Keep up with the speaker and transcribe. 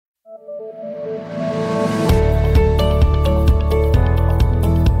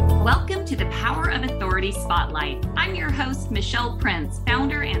host, Michelle Prince,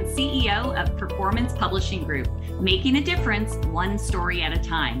 founder and CEO of Performance Publishing Group, making a difference one story at a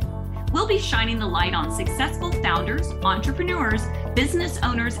time. We'll be shining the light on successful founders, entrepreneurs, business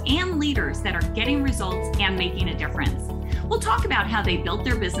owners, and leaders that are getting results and making a difference. We'll talk about how they built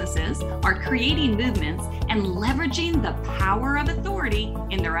their businesses, are creating movements, and leveraging the power of authority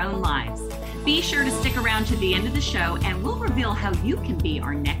in their own lives. Be sure to stick around to the end of the show, and we'll reveal how you can be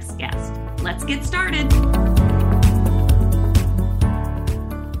our next guest. Let's get started.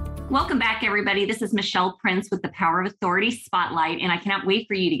 Welcome back, everybody. This is Michelle Prince with the Power of Authority Spotlight, and I cannot wait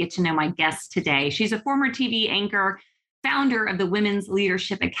for you to get to know my guest today. She's a former TV anchor, founder of the Women's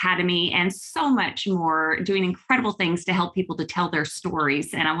Leadership Academy, and so much more, doing incredible things to help people to tell their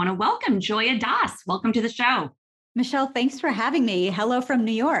stories. And I want to welcome Joya Dass. Welcome to the show. Michelle, thanks for having me. Hello from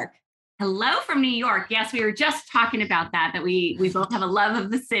New York. Hello from New York. Yes, we were just talking about that we both have a love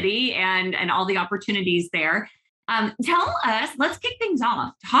of the city and all the opportunities there. Tell us, let's kick things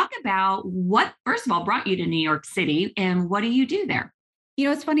off. Talk about what, first of all, brought you to New York City and what do you do there? You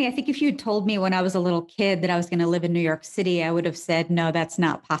know, it's funny. I think if you'd told me when I was a little kid that I was going to live in New York City, I would have said, no, that's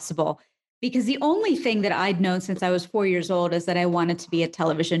not possible. Because the only thing that I'd known since I was 4 years old is that I wanted to be a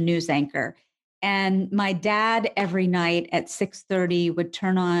television news anchor. And my dad every night at 6:30 would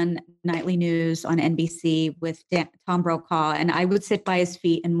turn on nightly news on NBC with Tom Brokaw, and I would sit by his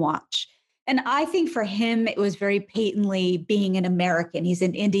feet and watch. And I think for him, it was very patently being an American. He's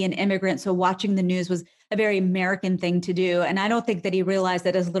an Indian immigrant, so watching the news was a very American thing to do. And I don't think that he realized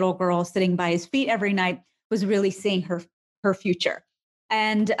that his little girl sitting by his feet every night was really seeing her future.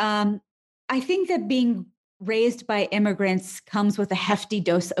 And I think that being raised by immigrants comes with a hefty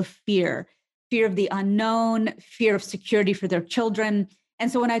dose of fear of the unknown, fear of security for their children.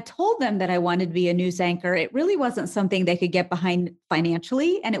 And so when I told them that I wanted to be a news anchor, it really wasn't something they could get behind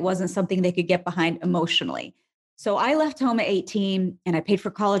financially, and it wasn't something they could get behind emotionally. So I left home at 18 and I paid for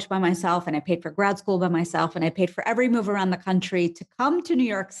college by myself, and I paid for grad school by myself, and I paid for every move around the country to come to New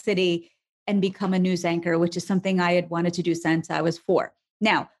York City and become a news anchor, which is something I had wanted to do since I was 4.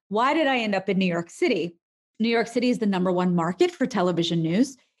 Now, why did I end up in New York City? New York City is the number one market for television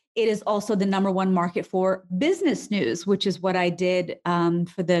news. It is also the number one market for business news, which is what I did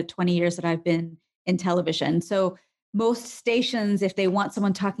for the 20 years that I've been in television. So most stations, if they want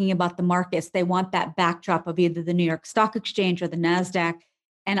someone talking about the markets, they want that backdrop of either the New York Stock Exchange or the NASDAQ.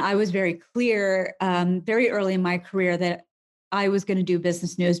 And I was very clear very early in my career that I was going to do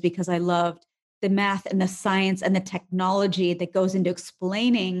business news because I loved the math and the science and the technology that goes into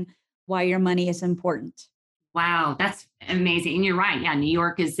explaining why your money is important. Wow, that's amazing. And you're right. Yeah, New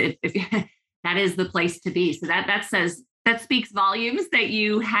York is if that is the place to be. So that speaks volumes that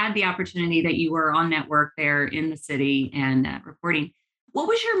you had the opportunity, that you were on network there in the city and reporting. What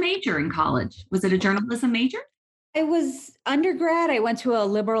was your major in college? Was it a journalism major? I was undergrad. I went to a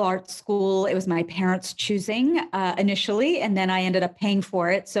liberal arts school. It was my parents' choosing initially, and then I ended up paying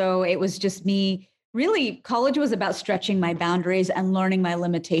for it. So it was just me. Really, college was about stretching my boundaries and learning my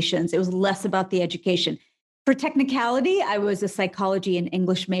limitations. It was less about the education. For technicality, I was a psychology and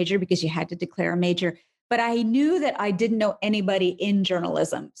English major because you had to declare a major, but I knew that I didn't know anybody in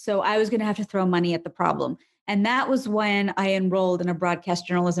journalism. So I was going to have to throw money at the problem. And that was when I enrolled in a broadcast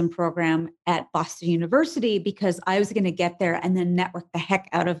journalism program at Boston University, because I was going to get there and then network the heck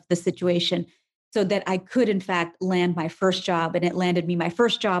out of the situation so that I could, in fact, land my first job. And it landed me my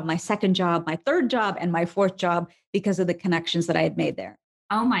first job, my second job, my third job, and my fourth job because of the connections that I had made there.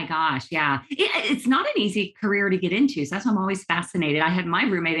 Oh my gosh. Yeah. It's not an easy career to get into. So that's why I'm always fascinated. I had my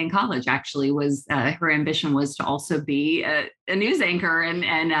roommate in college actually was, her ambition was to also be a news anchor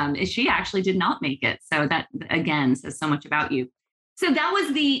and she actually did not make it. So that again says so much about you. So that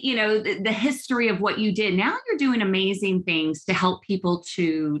was the history of what you did. Now you're doing amazing things to help people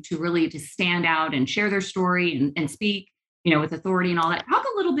to really to stand out and share their story and speak, with authority and all that. Talk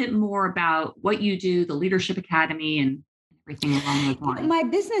a little bit more about what you do, the Leadership Academy and everything along those lines. My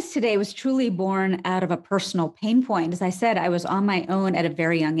business today was truly born out of a personal pain point. As I said, I was on my own at a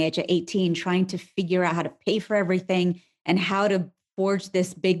very young age, at 18, trying to figure out how to pay for everything and how to forge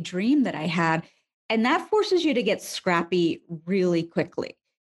this big dream that I had. And that forces you to get scrappy really quickly.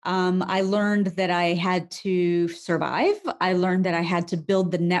 I learned that I had to survive. I learned that I had to build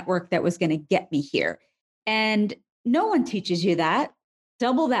the network that was going to get me here. And no one teaches you that.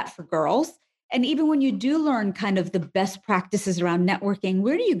 Double that for girls. And even when you do learn kind of the best practices around networking,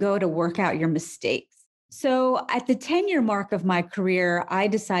 where do you go to work out your mistakes? So at the 10-year mark of my career, I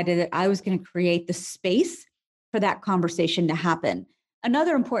decided that I was going to create the space for that conversation to happen.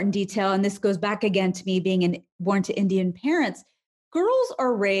 Another important detail, and this goes back again to me being born to Indian parents, girls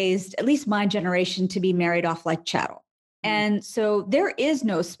are raised, at least my generation, to be married off like chattel. Mm. And so there is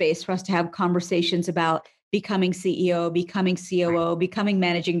no space for us to have conversations about becoming CEO, becoming Right. COO, becoming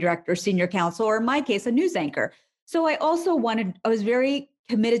managing director, senior counsel, or in my case, a news anchor. So I was very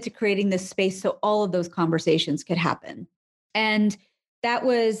committed to creating this space so all of those conversations could happen. And that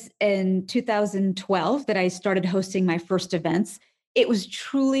was in 2012 that I started hosting my first events. It was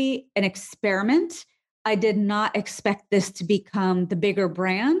truly an experiment. I did not expect this to become the bigger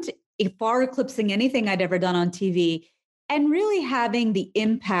brand, far eclipsing anything I'd ever done on TV, and really having the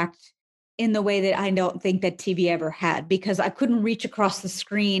impact in the way that I don't think that TV ever had, because I couldn't reach across the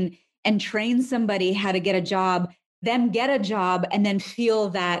screen and train somebody how to get a job, them get a job, and then feel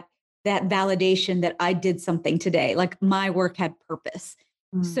that validation that I did something today, like my work had purpose.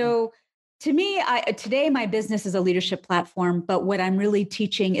 Mm. So to me, today my business is a leadership platform, but what I'm really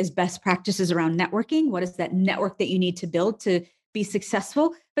teaching is best practices around networking. What is that network that you need to build to be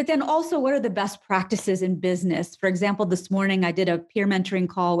successful? But then also, what are the best practices in business? For example, this morning I did a peer mentoring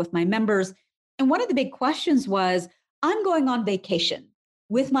call with my members. And one of the big questions was, I'm going on vacation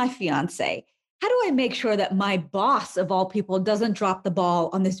with my fiance. How do I make sure that my boss, of all people, doesn't drop the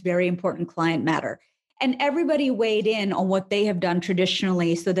ball on this very important client matter? And everybody weighed in on what they have done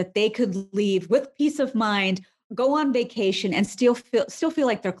traditionally so that they could leave with peace of mind, go on vacation, and still feel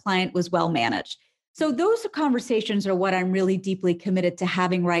like their client was well managed. So those conversations are what I'm really deeply committed to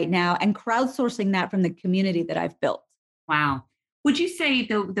having right now, and crowdsourcing that from the community that I've built. Wow. Would you say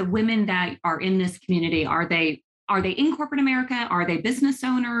the women that are in this community, are they in corporate America? Are they business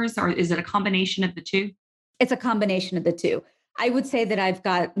owners, or is it a combination of the two? It's a combination of the two. I would say that I've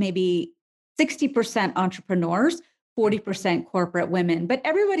got maybe 60% entrepreneurs, 40% corporate women, but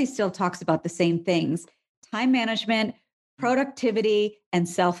everybody still talks about the same things: time management, productivity, and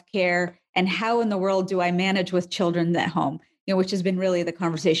self care. And how in the world do I manage with children at home? Which has been really the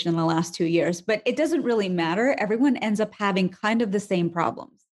conversation in the last 2 years. But it doesn't really matter. Everyone ends up having kind of the same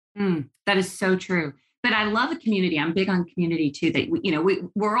problems. That is so true. But I love a community. I'm big on community too.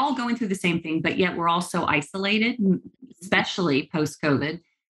 That we're all going through the same thing, but yet we're all so isolated, especially post COVID.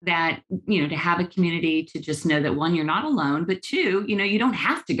 That to have a community, to just know that, one, you're not alone, but two, you don't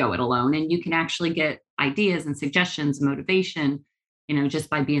have to go it alone, and you can actually get ideas and suggestions, motivation, just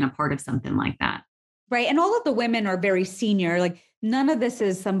by being a part of something like that. Right. And all of the women are very senior. Like, none of this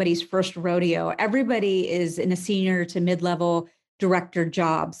is somebody's first rodeo. Everybody is in a senior to mid-level director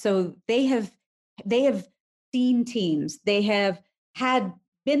job. So they have seen teams. They have had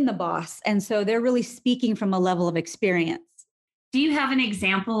been the boss. And so they're really speaking from a level of experience. Do you have an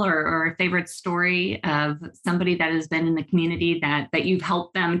example, or a favorite story of somebody that has been in the community that you've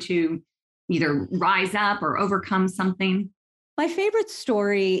helped them to either rise up or overcome something? My favorite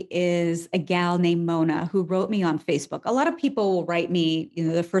story is a gal named Mona who wrote me on Facebook. A lot of people will write me,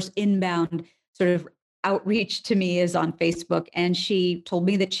 the first inbound sort of outreach to me is on Facebook. And she told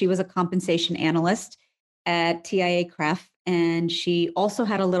me that she was a compensation analyst at TIA Craft. And she also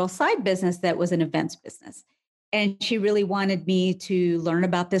had a little side business that was an events business. And she really wanted me to learn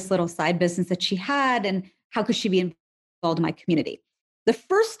about this little side business that she had and how could she be involved in my community. The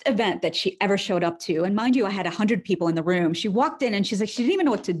first event that she ever showed up to, and mind you, I had 100 people in the room. She walked in and she's like, she didn't even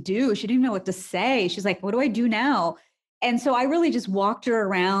know what to do. She didn't even know what to say. She's like, what do I do now? And so I really just walked her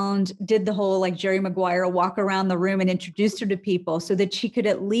around, did the whole like Jerry Maguire walk around the room, and introduced her to people so that she could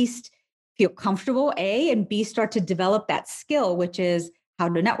at least feel comfortable, A, and B, start to develop that skill, which is how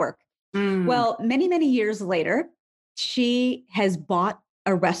to network. Mm. Well, many, many years later, she has bought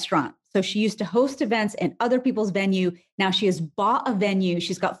a restaurant. So she used to host events in other people's venue. Now she has bought a venue.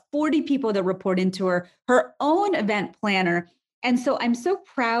 She's got 40 people that report into her, her own event planner. And so I'm so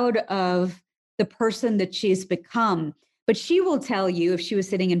proud of the person that she's become. But she will tell you, if she was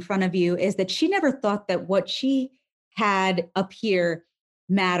sitting in front of you, is that she never thought that what she had up here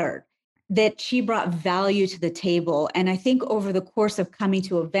mattered, that she brought value to the table. And I think over the course of coming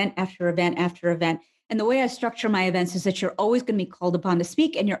to event after event after event, and the way I structure my events is that you're always going to be called upon to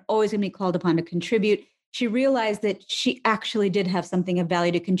speak, and you're always going to be called upon to contribute. She realized that she actually did have something of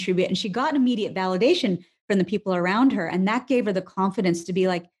value to contribute, and she got immediate validation from the people around her. And that gave her the confidence to be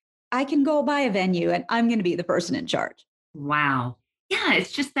like, I can go buy a venue and I'm going to be the person in charge. Wow. Yeah,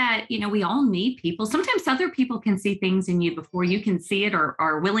 it's just that, we all need people. Sometimes other people can see things in you before you can see it, or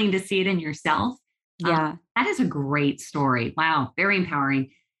are willing to see it in yourself. Yeah. That is a great story. Wow, very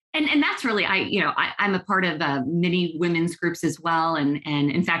empowering. And that's really, I'm a part of many women's groups as well. And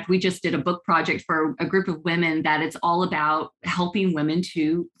in fact, we just did a book project for a group of women that it's all about helping women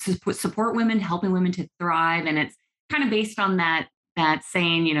to support women, helping women to thrive. And it's kind of based on that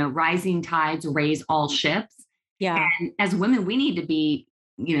saying, rising tides raise all ships. Yeah. And as women, we need to be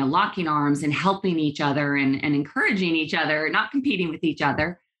locking arms and helping each other and encouraging each other, not competing with each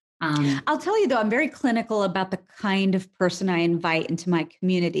other. I'll tell you though, I'm very clinical about the kind of person I invite into my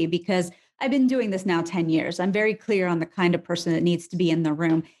community because I've been doing this now 10 years. I'm very clear on the kind of person that needs to be in the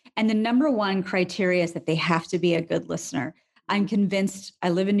room. And the number one criteria is that they have to be a good listener. I'm convinced I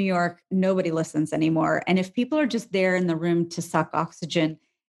live in New York, nobody listens anymore. And if people are just there in the room to suck oxygen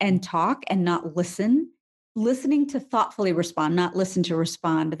and talk and not listen, listening to thoughtfully respond, not listen to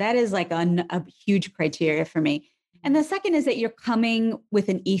respond, that is like a huge criteria for me. And the second is that you're coming with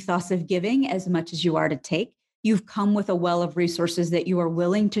an ethos of giving as much as you are to take. You've come with a well of resources that you are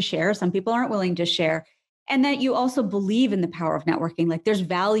willing to share. Some people aren't willing to share. And that you also believe in the power of networking. Like there's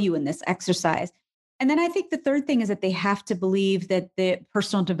value in this exercise. And then I think the third thing is that they have to believe that the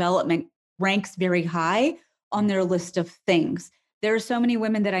personal development ranks very high on their list of things. There are so many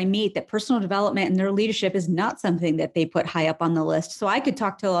women that I meet that personal development and their leadership is not something that they put high up on the list. So I could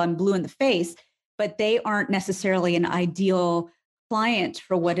talk till I'm blue in the face, but they aren't necessarily an ideal client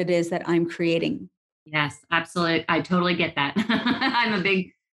for what it is that I'm creating. Yes, absolutely. I totally get that. I'm a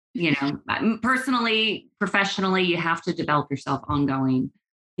big, personally, professionally, you have to develop yourself ongoing.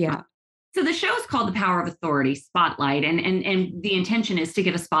 Yeah. So the show is called The Power of Authority Spotlight, and the intention is to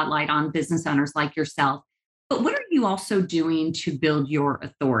give a spotlight on business owners like yourself. But what are you also doing to build your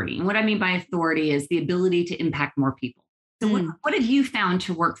authority? And what I mean by authority is the ability to impact more people. So what have you found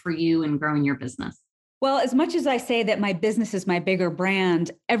to work for you in growing your business? Well, as much as I say that my business is my bigger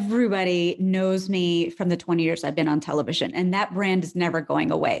brand, everybody knows me from the 20 years I've been on television, and that brand is never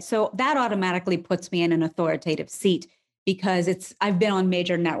going away. So that automatically puts me in an authoritative seat because I've been on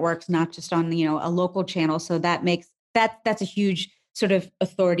major networks, not just on, a local channel. So that's a huge sort of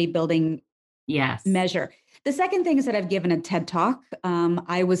authority building Yes. measure. The second thing is that I've given a TED Talk.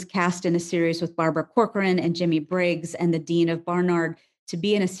 I was cast in a series with Barbara Corcoran and Jimmy Briggs and the Dean of Barnard to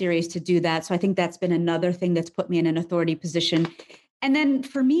be in a series to do that. So I think that's been another thing that's put me in an authority position. And then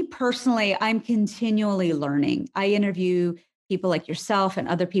for me personally, I'm continually learning. I interview people like yourself and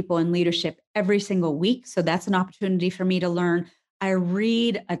other people in leadership every single week. So that's an opportunity for me to learn. I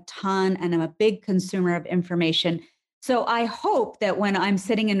read a ton and I'm a big consumer of information. So I hope that when I'm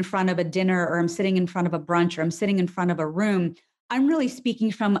sitting in front of a dinner or I'm sitting in front of a brunch or I'm sitting in front of a room, I'm really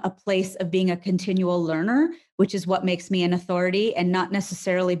speaking from a place of being a continual learner, which is what makes me an authority and not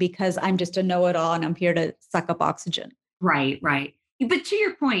necessarily because I'm just a know-it-all and I'm here to suck up oxygen. Right, right. But to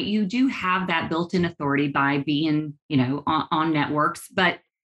your point, you do have that built-in authority by being, on networks. But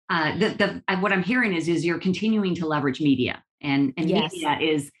what I'm hearing is you're continuing to leverage media, and Yes. media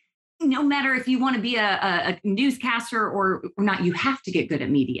is no matter if you want to be a newscaster or not, you have to get good at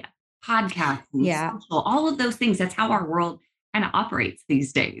media, podcasting, Yeah. social, all of those things. That's how our world kind of operates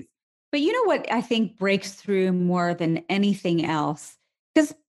these days. But you know what I think breaks through more than anything else?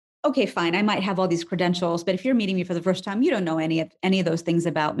 Because, okay, fine, I might have all these credentials, but if you're meeting me for the first time, you don't know any of those things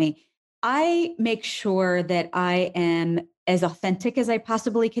about me. I make sure that I am as authentic as I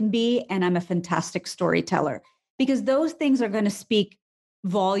possibly can be, and I'm a fantastic storyteller because those things are going to speak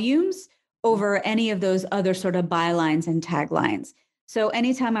volumes over any of those other sort of bylines and taglines. So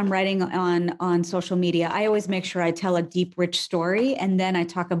anytime I'm writing on social media, I always make sure I tell a deep, rich story, and then I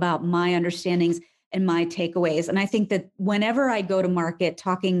talk about my understandings and my takeaways. And I think that whenever I go to market,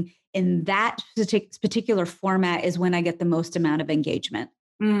 talking in that particular format is when I get the most amount of engagement.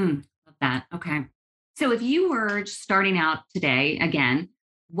 Love that. Okay. So if you were starting out today again,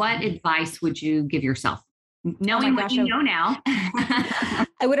 what advice would you give yourself? Oh my Knowing what gosh, you know now.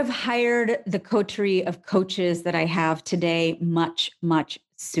 I would have hired the coterie of coaches that I have today much, much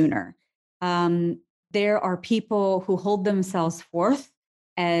sooner. Um, there are people who hold themselves forth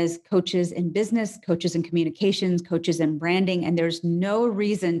as coaches in business, coaches in communications, coaches in branding, and there's no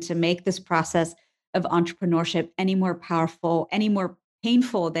reason to make this process of entrepreneurship any more powerful, any more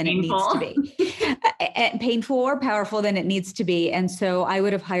painful than it needs to Painful. be. Painful or powerful than it needs to be. And so I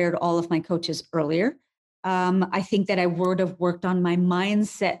would have hired all of my coaches earlier. I think that I would have worked on my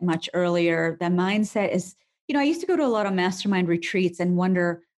mindset much earlier. The mindset is, I used to go to a lot of mastermind retreats and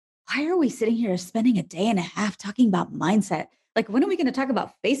wonder, why are we sitting here spending a day and a half talking about mindset? Like, when are we going to talk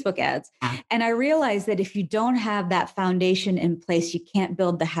about Facebook ads? And I realized that if you don't have that foundation in place, you can't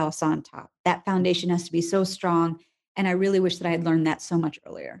build the house on top. That foundation has to be so strong. And I really wish that I had learned that so much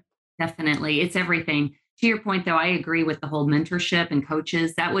earlier. Definitely. It's everything. To your point, though, I agree with the whole mentorship and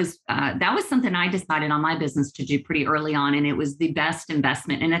coaches. That was something I decided on my business to do pretty early on, and it was the best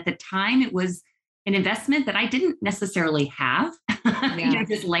investment. And at the time, it was an investment that I didn't necessarily have, Yeah.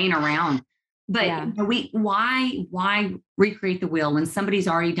 just laying around. But Yeah. why recreate the wheel when somebody's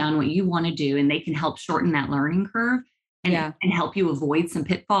already done what you want to do, and they can help shorten that learning curve? Yeah. and help you avoid some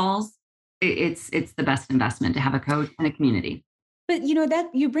pitfalls, it's the best investment to have a coach and a community. But that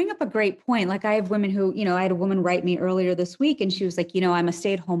you bring up a great point. Like I have women who, I had a woman write me earlier this week and she was like, I'm a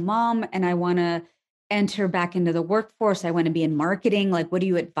stay-at-home mom and I want to enter back into the workforce. I want to be in marketing. Like, what do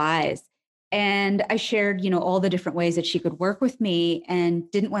you advise? And I shared, all the different ways that she could work with me and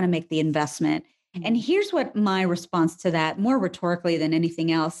didn't want to make the investment. And here's what my response to that, more rhetorically than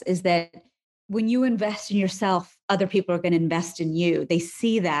anything else, is that when you invest in yourself, other people are going to invest in you. They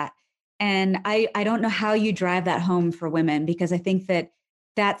see that. And I don't know how you drive that home for women, because I think that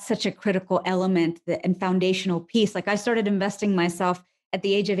that's such a critical element and foundational piece. Like I started investing myself at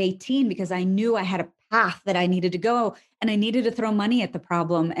the age of 18 because I knew I had a path that I needed to go and I needed to throw money at the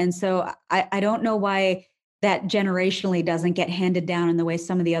problem. And so I don't know why that generationally doesn't get handed down in the way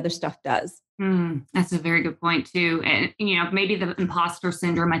some of the other stuff does. That's a very good point too. And, maybe the imposter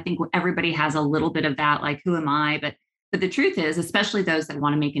syndrome, I think everybody has a little bit of that, like, who am I? But the truth is, especially those that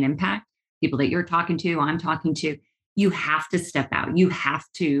want to make an impact, people that you're talking to, I'm talking to, you have to step out. You have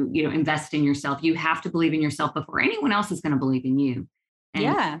to, invest in yourself. You have to believe in yourself before anyone else is going to believe in you.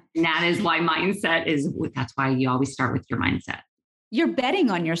 And that is why that's why you always start with your mindset. You're betting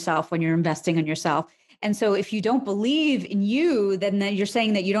on yourself when you're investing in yourself. And so if you don't believe in you, then you're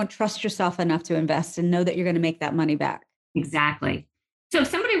saying that you don't trust yourself enough to invest and know that you're going to make that money back. Exactly. So if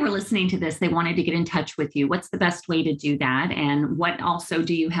somebody were listening to this, they wanted to get in touch with you, what's the best way to do that? And what also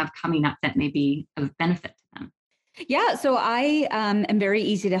do you have coming up that may be of benefit to them? Yeah, so I am very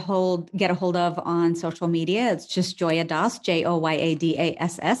easy to get a hold of on social media. It's just Joya Dass,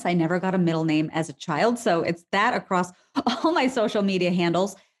 JoyaDass. I never got a middle name as a child, so it's that across all my social media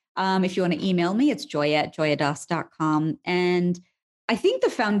handles. If you want to email me, it's joya@joyadass.com. And I think the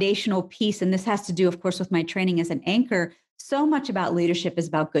foundational piece, and this has to do, of course, with my training as an anchor, so much about leadership is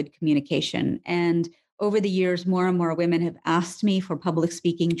about good communication. And over the years, more and more women have asked me for public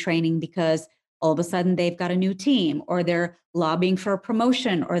speaking training because all of a sudden they've got a new team or they're lobbying for a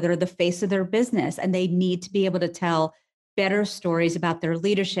promotion or they're the face of their business and they need to be able to tell better stories about their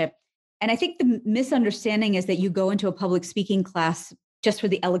leadership. And I think the misunderstanding is that you go into a public speaking class just for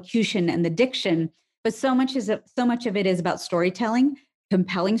the elocution and the diction, but so much of it is about storytelling,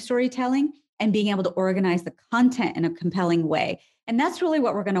 compelling storytelling, and being able to organize the content in a compelling way. And that's really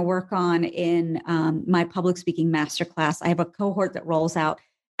what we're going to work on in my public speaking masterclass. I have a cohort that rolls out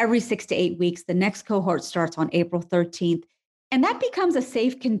every 6 to 8 weeks. The next cohort starts on April 13th. And that becomes a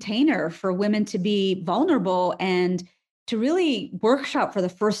safe container for women to be vulnerable and to really workshop for the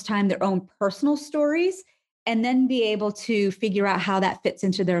first time their own personal stories and then be able to figure out how that fits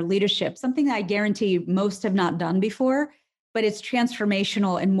into their leadership. Something that I guarantee most have not done before, but it's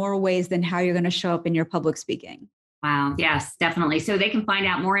transformational in more ways than how you're going to show up in your public speaking. Wow. Yes, definitely. So they can find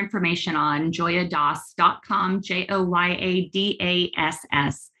out more information on joyadass.com, JoyaDass.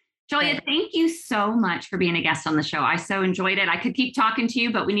 Joya, thank you so much for being a guest on the show. I so enjoyed it. I could keep talking to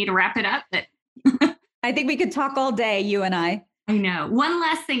you, but we need to wrap it up. But I think we could talk all day, you and I. I know. One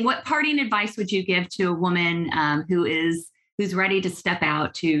last thing. What parting advice would you give to a woman who's ready to step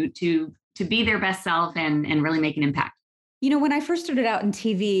out to be their best self and really make an impact? When I first started out in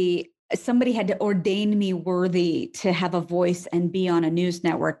TV, somebody had to ordain me worthy to have a voice and be on a news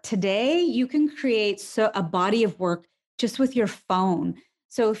network. Today, you can create a body of work just with your phone.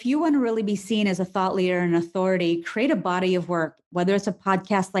 So if you want to really be seen as a thought leader and authority, create a body of work, whether it's a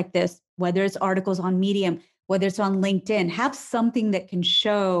podcast like this, whether it's articles on Medium, whether it's on LinkedIn, have something that can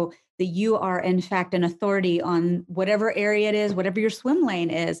show that you are, in fact, an authority on whatever area it is, whatever your swim lane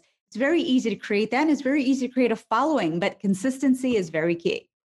is. It's very easy to create that. And it's very easy to create a following, but consistency is very key.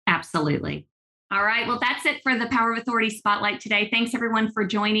 Absolutely. All right. Well, that's it for the Power of Authority Spotlight today. Thanks everyone for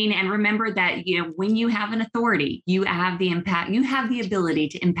joining. And remember that, when you have an authority, you have the impact, you have the ability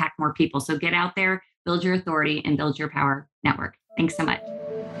to impact more people. So get out there, build your authority and build your power network. Thanks so much.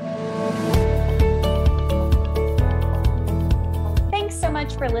 Thanks so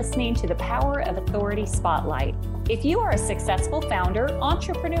much for listening to the Power of Authority Spotlight. If you are a successful founder,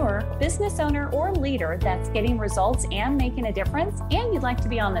 entrepreneur, business owner, or leader that's getting results and making a difference, and you'd like to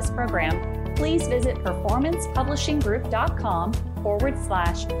be on this program, please visit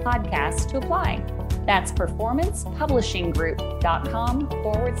performancepublishinggroup.com/podcast to apply. That's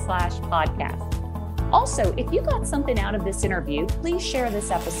performancepublishinggroup.com/podcast. Also, if you got something out of this interview, please share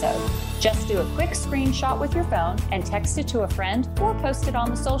this episode. Just do a quick screenshot with your phone and text it to a friend or post it on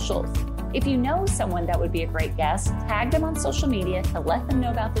the socials. If you know someone that would be a great guest, tag them on social media to let them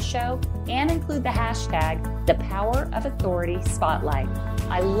know about the show and include the hashtag, the Power of Authority Spotlight.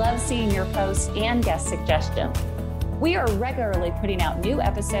 I love seeing your posts and guest suggestions. We are regularly putting out new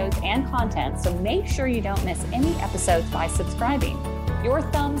episodes and content, so make sure you don't miss any episodes by subscribing. Your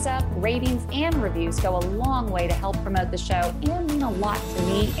thumbs up, ratings, and reviews go a long way to help promote the show and mean a lot to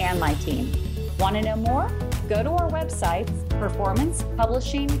me and my team. Want to know more? Go to our websites,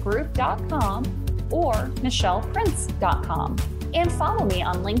 performancepublishinggroup.com or michelleprince.com, and follow me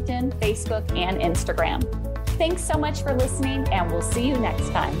on LinkedIn, Facebook, and Instagram. Thanks so much for listening, and we'll see you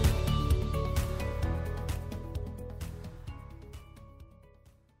next time.